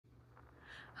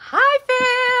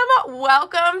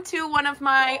welcome to one of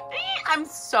my, I'm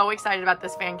so excited about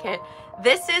this fan kit.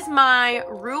 This is my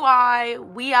Rui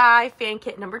Wei fan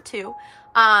kit number 2.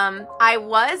 I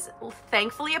was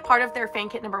thankfully a part of their fan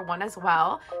kit number 1 as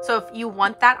well. So if you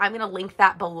want that, I'm going to link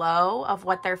that below of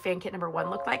what their fan kit number 1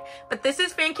 looked like. But this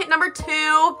is fan kit number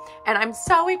 2 and I'm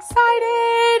so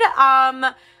excited.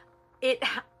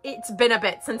 It's been a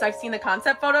bit since I've seen the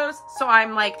concept photos, so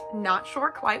I'm like not sure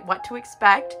quite what to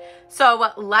expect. So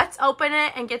let's open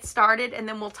it and get started, and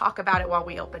then we'll talk about it while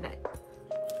we open it.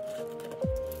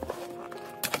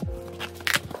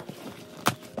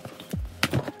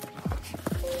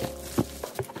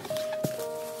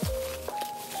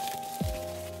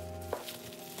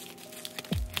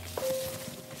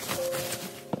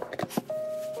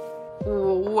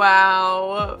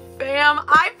 Wow, fam,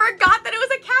 I forgot that it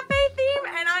was a cafe theme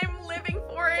and I'm living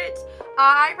for it.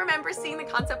 I remember seeing the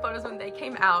concept photos when they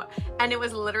came out and it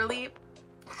was literally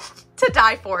to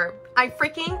die for. I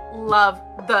freaking love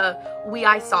the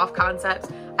Wei soft concepts.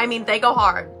 I mean, they go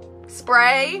hard.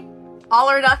 Spray, all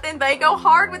or nothing, they go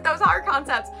hard with those hard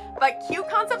concepts. But cute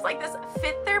concepts like this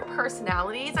fit their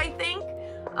personalities, I think.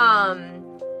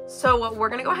 So we're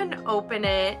gonna go ahead and open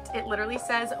it. It literally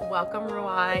says welcome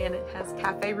Rui and it has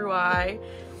Cafe Rui,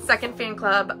 second fan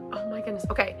club. Oh my goodness.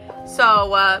 Okay,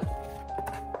 so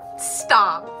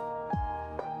stop.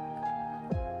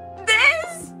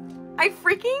 This, I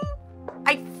freaking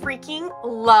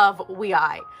love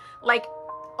Wei. Like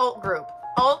alt group,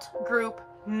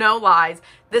 no lies.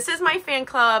 This is my fan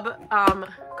club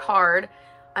card.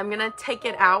 I'm gonna take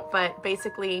it out, but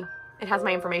basically it has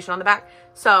my information on the back.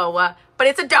 So, but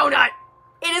it's a donut.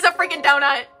 It is a freaking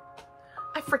donut.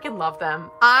 I freaking love them.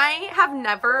 I have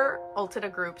never ulted a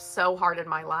group so hard in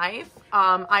my life.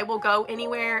 I will go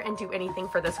anywhere and do anything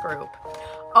for this group.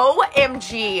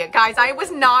 OMG, guys, I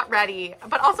was not ready.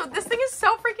 But also, this thing is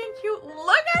so freaking cute.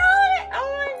 Look at it.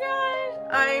 Oh my gosh.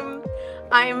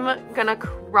 I'm gonna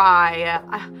cry.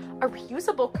 A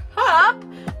reusable cup?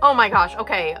 Oh my gosh.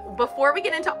 Okay, before we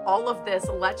get into all of this,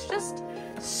 let's just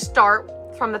start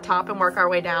from the top and work our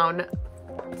way down.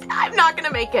 I'm not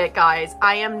gonna make it, guys.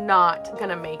 I am not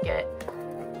gonna make it.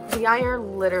 Wei are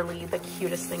literally the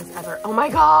cutest things ever. Oh my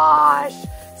gosh,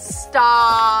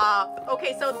 stop.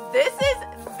 Okay, so this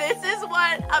is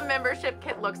what a membership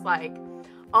kit looks like.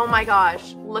 Oh my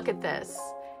gosh, look at this.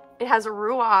 It has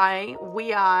Rui,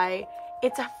 Wei.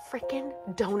 It's a freaking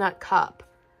donut cup.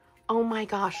 Oh my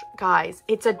gosh, guys,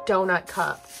 it's a donut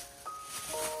cup.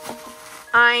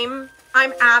 I'm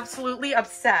absolutely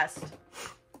obsessed.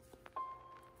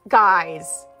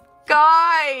 Guys.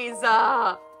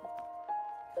 Oh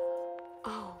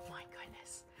my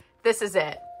goodness. This is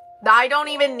it. I don't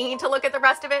even need to look at the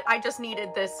rest of it. I just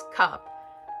needed this cup.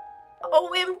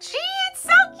 OMG, it's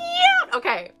so cute.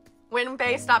 Okay, when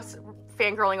Bae stops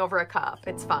fangirling over a cup,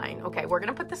 it's fine. Okay, we're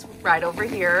gonna put this right over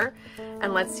here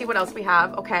and let's see what else we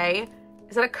have. Okay,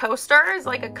 is it a coaster? Is it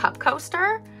like a cup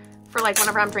coaster? For like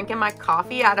whenever I'm drinking my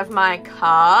coffee out of my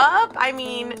cup. I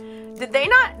mean, did they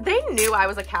not, they knew I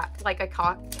was a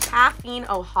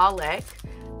caffeine-oholic.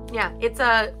 Yeah, it's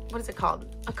a, what is it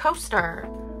called? A coaster.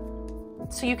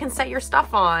 So you can set your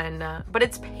stuff on, but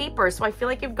it's paper, so I feel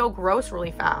like it'd go gross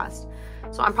really fast.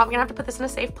 So I'm probably gonna have to put this in a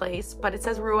safe place, but it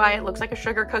says Rui, it looks like a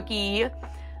sugar cookie.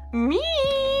 Me,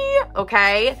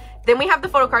 okay. Then we have the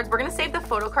photo cards. We're gonna save the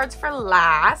photo cards for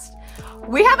last.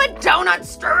 We have a donut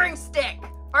stirring stick.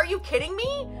 Are you kidding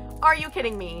me? Are you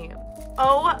kidding me?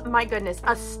 Oh my goodness,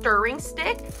 a stirring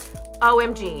stick?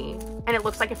 OMG. And it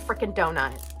looks like a freaking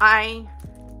donut.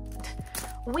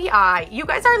 Wei, you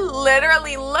guys are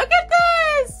literally, look at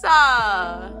this!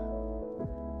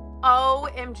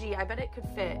 OMG, I bet it could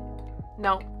fit.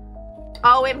 No.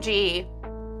 OMG.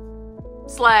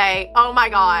 Slay. Oh my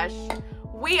gosh.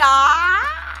 Wei,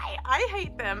 I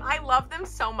hate them. I love them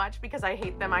so much because I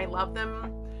hate them. I love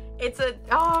them. It's a,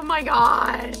 oh my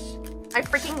gosh. I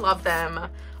freaking love them.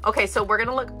 Okay, so we're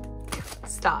gonna look,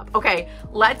 stop. Okay,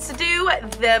 let's do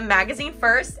the magazine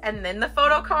first and then the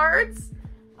photo cards.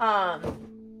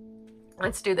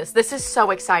 Let's do this. This is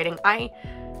so exciting.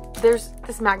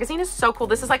 This magazine is so cool.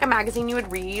 This is like a magazine you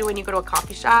would read when you go to a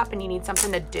coffee shop and you need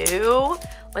something to do.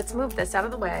 Let's move this out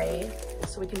of the way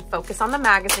so we can focus on the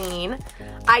magazine.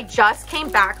 I just came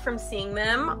back from seeing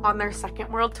them on their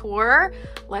second world tour.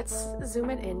 Let's zoom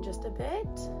it in just a bit.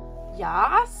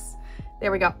 Yes.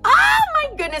 There we go. Oh my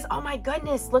goodness. Oh my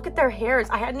goodness. Look at their hairs.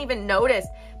 I hadn't even noticed.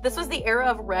 This was the era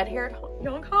of red-haired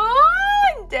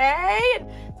Younghan Day.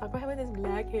 Talk about him with his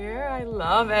black hair. I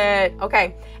love it.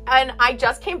 Okay. And I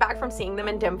just came back from seeing them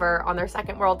in Denver on their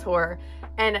second world tour.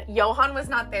 And Johan was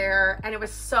not there. And it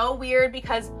was so weird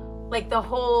because like the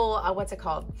whole, what's it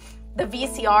called? The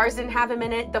VCRs didn't have him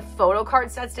in it. The photo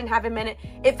card sets didn't have him in it.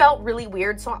 It felt really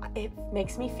weird. So it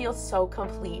makes me feel so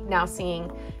complete now seeing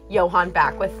Johan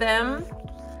back with them.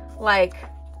 Like,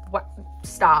 what?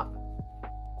 Stop.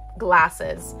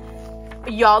 Glasses.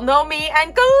 Y'all know me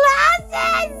and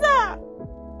glasses!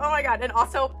 Oh my God. And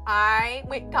also, I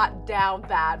got down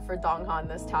bad for Donghan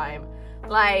this time.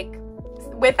 Like,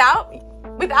 without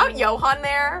Johan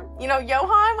there, you know,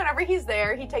 Johan, whenever he's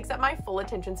there, he takes up my full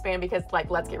attention span because, like,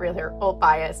 let's get real here, ult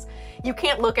bias. You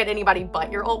can't look at anybody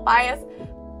but your ult bias.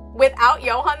 Without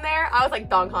Johan there, I was like,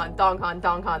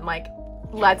 Donghan, like,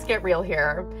 let's get real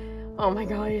here. Oh my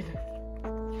God.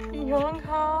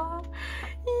 Johan.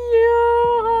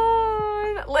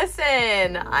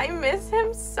 Listen, I miss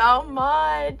him so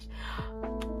much.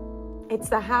 It's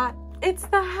the hat. It's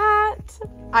the hat.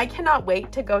 I cannot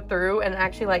wait to go through and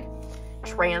actually, like,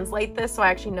 translate this so I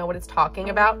actually know what it's talking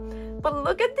about. But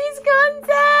look at these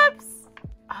concepts.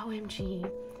 OMG.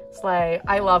 Slay.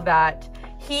 I love that.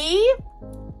 He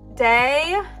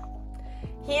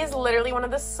is literally one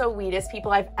of the sweetest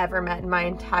people I've ever met in my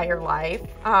entire life.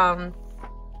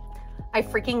 I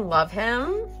freaking love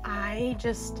him. I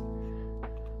just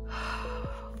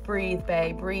breathe,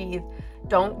 babe, breathe.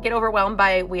 Don't get overwhelmed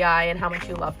by WeEye and how much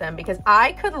you love them, because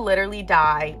I could literally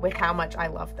die with how much I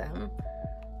love them.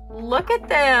 Look at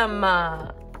them.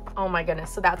 Oh my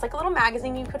goodness. So that's like a little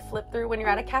magazine you could flip through when you're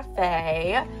at a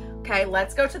cafe. Okay,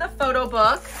 let's go to the photo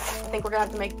book. I think we're gonna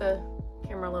have to make the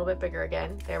camera a little bit bigger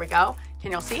again. There we go.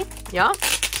 Can y'all see? Yeah.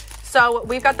 So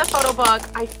we've got the photo book.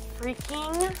 I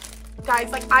freaking,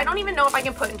 guys, like, I don't even know if I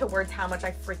can put into words how much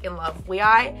I freaking love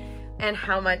WeEye and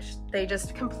how much they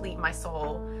just complete my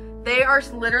soul. They are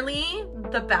literally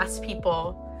the best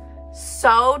people.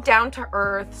 So down to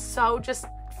earth, so just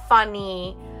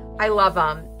funny. I love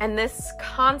them. And this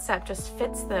concept just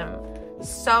fits them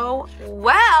so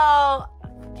well.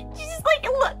 Just like,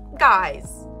 look,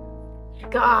 guys.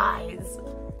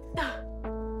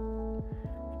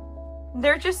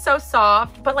 They're just so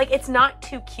soft, but like, it's not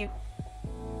too cute.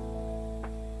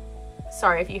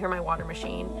 Sorry if you hear my water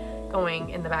machine going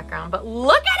in the background, but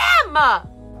look at him!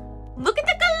 Look at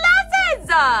the glasses!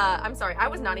 I'm sorry, I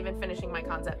was not even finishing my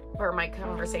concept or my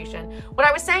conversation. What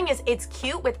I was saying is it's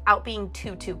cute without being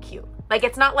too cute. Like,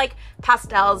 it's not like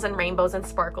pastels and rainbows and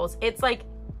sparkles. It's like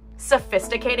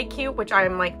sophisticated cute, which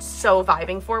I'm like so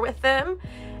vibing for with them.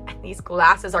 And these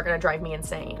glasses are gonna drive me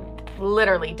insane.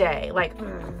 Literally, day. Like,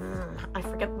 I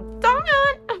forget.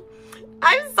 Donghan!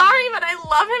 I'm sorry, but I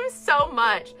love him so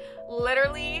much.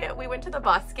 Literally, we went to the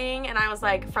busking, and I was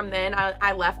like, from then,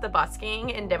 I left the busking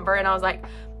in Denver, and I was like,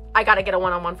 I gotta get a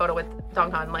one-on-one photo with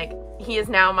Donghan. Like, he is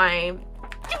now my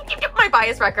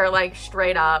bias wrecker, like,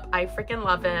 straight up. I freaking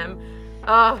love him.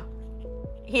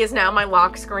 He is now my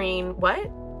lock screen. What?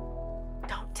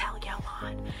 Don't tell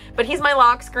Johan. But he's my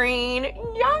lock screen.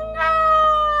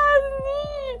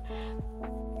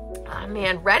 Oh,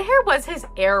 man, red hair was his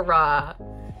era.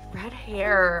 Red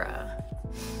hair.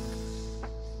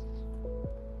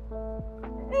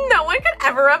 No one could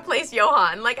ever replace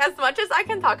Johan. Like, as much as I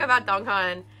can talk about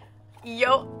Donghan,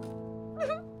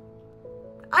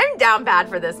 I'm down bad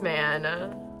for this man.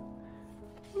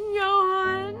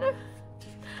 Johan,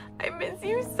 I miss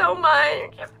you so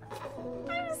much.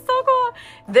 I'm so cool.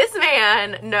 This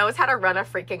man knows how to run a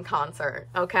freaking concert,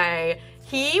 okay?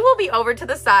 He will be over to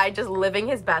the side just living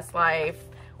his best life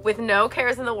with no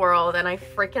cares in the world, and I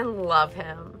freaking love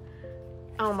him.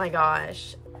 Oh my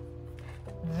gosh.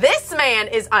 This man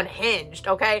is unhinged,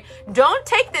 okay? Don't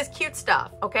take this cute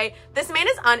stuff, okay? This man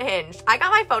is unhinged. I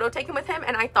got my photo taken with him,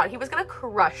 and I thought he was gonna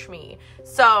crush me.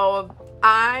 So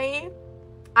I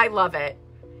love it.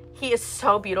 He is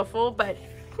so beautiful, but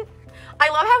I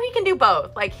love how he can do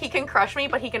both. Like, he can crush me,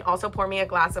 but he can also pour me a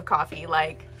glass of coffee.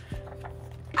 Like,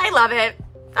 I love it.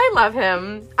 I love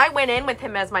him. I went in with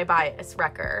him as my bias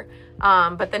wrecker,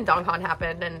 but then Donghan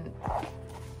happened, and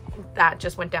that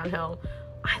just went downhill.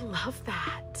 I love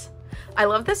that. I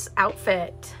love this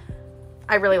outfit.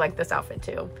 I really like this outfit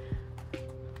too.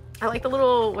 I like the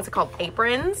little, what's it called?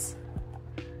 Aprons?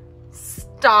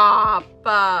 Stop.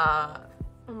 Oh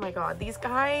my God, these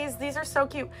guys, these are so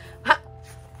cute.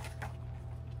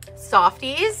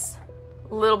 Softies,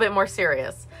 a little bit more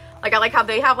serious. Like, I like how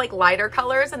they have like lighter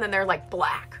colors and then they're like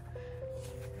black.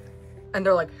 And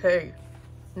they're like, hey,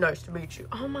 nice to meet you.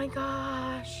 Oh my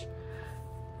gosh.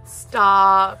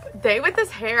 Stop. They with this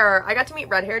hair. I got to meet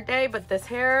red haired Day, but this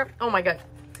hair, oh my God.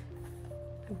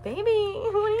 Baby,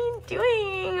 what are you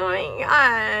doing? Oh my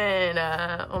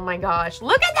God. Oh my gosh.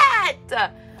 Look at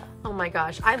that. Oh my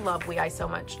gosh. I love WeEye so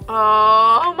much.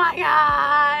 Oh my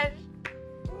gosh.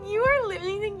 You are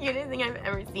literally the cutest thing I've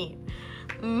ever seen.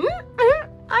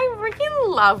 I freaking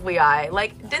love WeEye.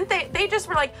 Like, didn't they just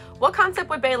were like, what concept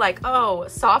would be like, oh,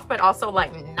 soft, but also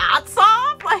like not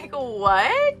soft? Like,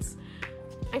 what?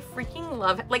 I freaking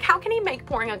love it. Like, how can he make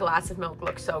pouring a glass of milk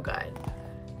look so good?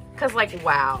 Because, like,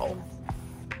 wow.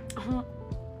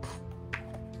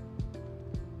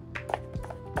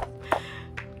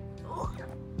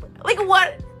 Like,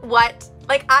 what?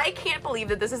 Like, I can't believe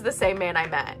that this is the same man I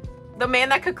met. The man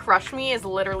that could crush me is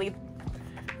literally,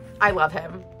 I love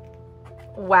him.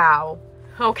 Wow.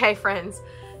 Okay, friends.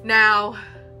 Now,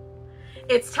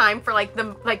 it's time for, like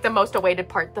the most awaited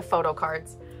part, the photo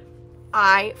cards.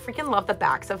 I freaking love the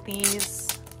backs of these.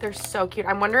 They're so cute.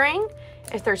 I'm wondering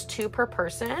if there's 2 per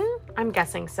person. I'm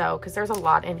guessing so, because there's a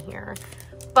lot in here.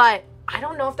 But I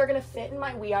don't know if they're gonna fit in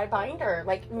my WeEye binder.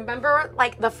 Like, remember,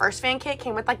 like, the first fan kit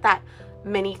came with, like, that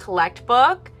mini collect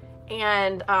book,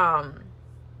 and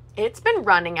it's been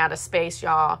running out of space,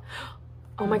 y'all.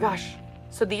 Oh my gosh.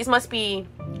 So these must be,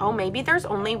 oh, maybe there's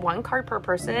only 1 card per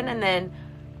person, and then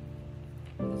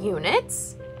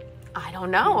units? I don't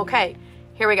know. Okay,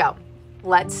 here we go.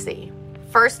 Let's see.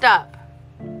 First up.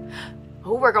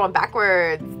 Oh, we're going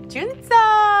backwards. Junso!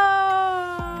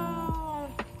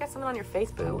 You got something on your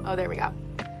face, boo. Oh, there we go.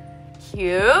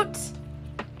 Cute.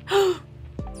 Bhagwan,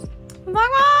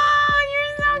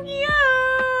 you're so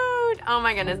cute. Oh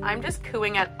my goodness, I'm just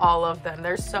cooing at all of them.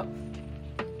 They're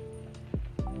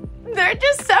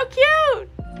just so cute.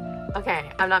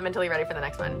 Okay, I'm not mentally ready for the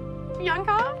next one.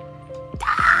 Bianca.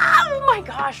 Oh my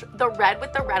gosh, the red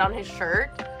with the red on his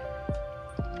shirt.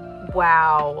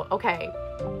 Wow. Okay,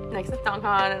 next is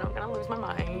Donghan, and I'm gonna lose my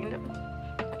mind.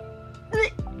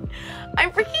 I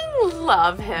freaking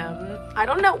love him. I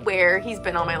don't know where he's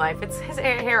been all my life. It's his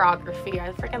hairography.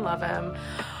 I freaking love him.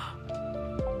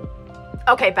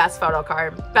 Okay, best photo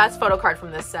card. Best photo card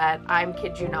from this set. I'm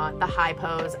kid you not. The high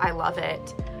pose. I love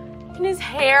it. And his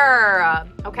hair.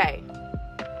 Okay.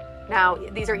 Now,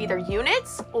 these are either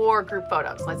units or group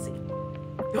photos. Let's see.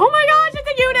 Oh my gosh, it's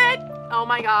a unit. Oh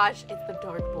my gosh, it's the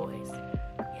Dark Boys.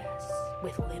 Yes,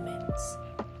 with lemons.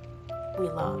 We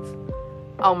love.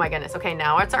 Oh my goodness. Okay,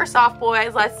 now it's our soft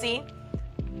boys. Let's see.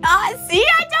 See, I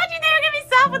told you they were gonna be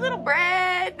soft with little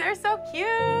bread. They're so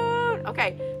cute.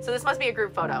 Okay, so this must be a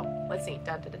group photo. Let's see.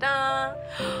 Da, da, da, da.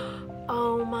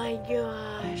 Oh my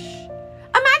gosh.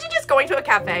 Imagine just going to a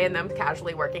cafe and them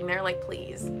casually working there. Like,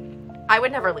 please. I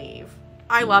would never leave.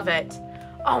 I love it.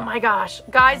 Oh my gosh.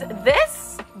 Guys,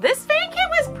 this fan kit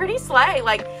was pretty slay.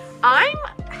 Like, I'm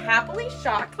happily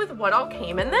shocked with what all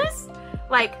came in this.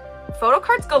 Like, photo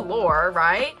cards galore,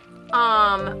 right?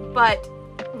 But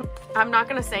I'm not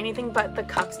gonna say anything, but the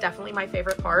cup's definitely my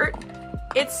favorite part.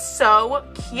 It's so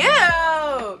cute.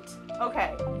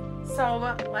 Okay,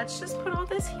 so let's just put all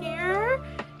this here.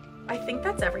 I think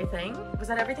that's everything. Was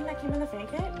that everything that came in the fan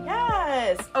kit?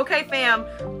 Yes. Okay, fam.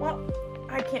 Well,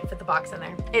 I can't fit the box in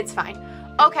there. It's fine.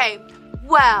 Okay,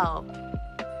 well,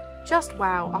 just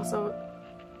wow. Also,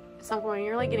 Sungwon,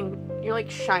 you're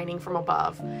like shining from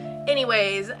above.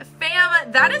 Anyways,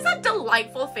 fam, that is a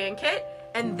delightful fan kit,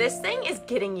 and this thing is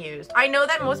getting used. I know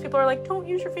that most people are like, don't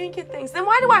use your fan kit things. Then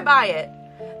why do I buy it?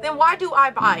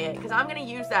 Because I'm gonna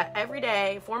use that every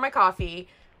day for my coffee.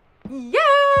 Yay!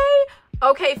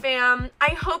 Okay, fam, I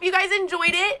hope you guys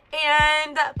enjoyed it,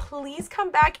 and please come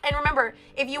back. And remember,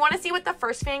 if you want to see what the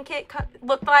first fan kit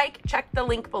looked like, check the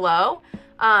link below.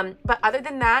 But other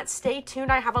than that, stay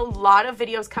tuned. I have a lot of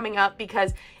videos coming up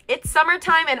because it's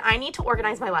summertime and I need to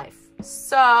organize my life.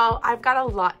 So I've got a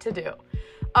lot to do.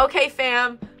 Okay,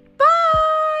 fam.